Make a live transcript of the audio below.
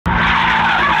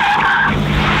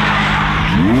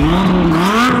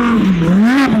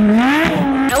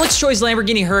Choi's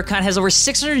Lamborghini Huracan has over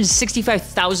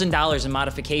 $665,000 in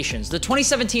modifications. The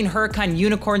 2017 Huracan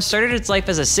Unicorn started its life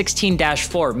as a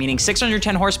 16-4, meaning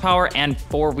 610 horsepower and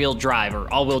four-wheel drive,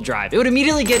 or all-wheel drive. It would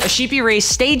immediately get a Sheepy Race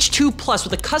Stage 2 Plus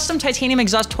with a custom titanium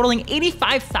exhaust totaling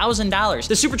 $85,000.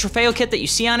 The Super Trofeo kit that you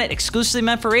see on it, exclusively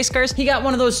meant for race cars, he got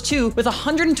one of those too, with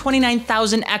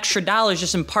 $129,000 extra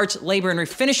just in parts, labor, and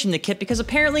refinishing the kit because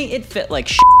apparently it fit like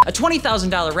shit. A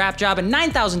 $20,000 wrap job, a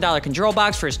 $9,000 control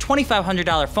box for his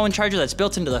 $2,500 phone charger that's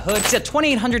built into the hood. He's got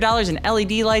 $2,800 in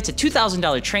LED lights, a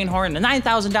 $2,000 train horn, and a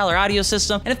 $9,000 audio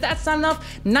system. And if that's not enough,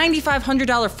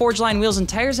 $9,500 forged line wheels and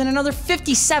tires, and another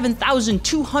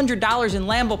 $57,200 in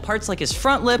Lambo parts like his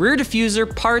front lip, rear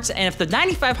diffuser, parts, and if the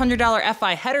 $9,500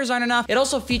 FI headers aren't enough, it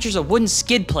also features a wooden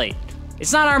skid plate.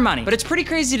 It's not our money, but it's pretty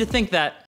crazy to think that